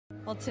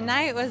Well,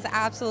 tonight was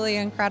absolutely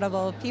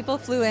incredible. People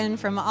flew in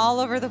from all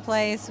over the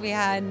place. We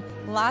had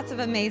lots of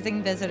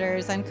amazing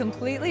visitors. I'm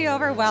completely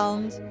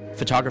overwhelmed.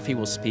 Photography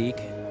will speak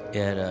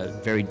at a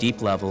very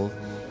deep level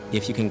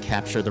if you can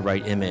capture the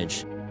right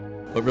image.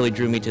 What really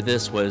drew me to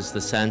this was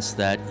the sense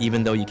that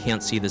even though you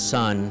can't see the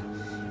sun,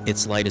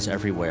 its light is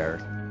everywhere.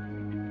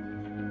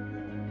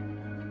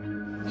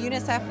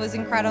 UNICEF was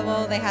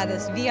incredible. They had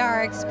this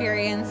VR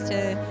experience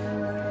to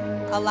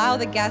allow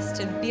the guests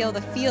to be able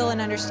to feel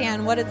and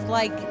understand what it's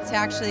like to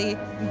actually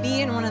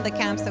be in one of the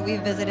camps that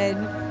we've visited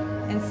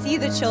and see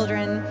the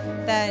children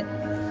that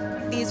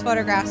these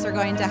photographs are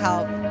going to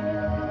help.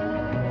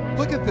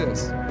 Look at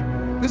this.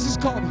 This is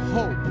called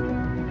hope.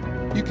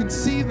 You can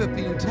see that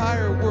the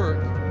entire work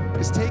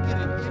is taken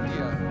in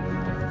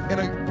India,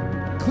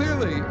 in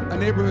clearly a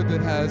neighborhood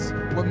that has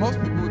what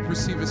most people would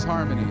perceive as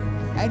harmony.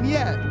 And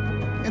yet,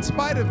 in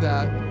spite of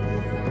that,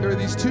 there are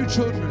these two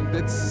children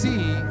that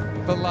see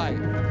the light.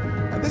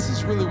 And this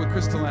is really what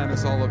Krystalán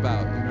is all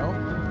about, you know?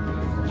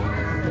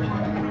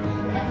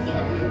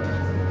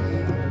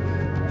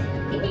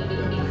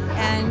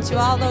 And to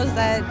all those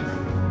that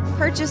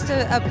purchased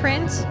a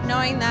print,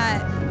 knowing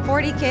that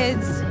 40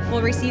 kids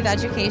will receive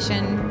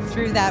education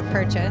through that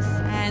purchase.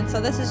 And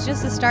so this is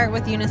just a start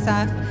with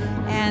UNICEF,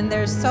 and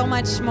there's so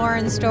much more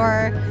in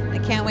store. I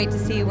can't wait to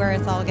see where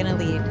it's all going to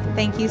lead.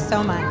 Thank you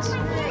so much.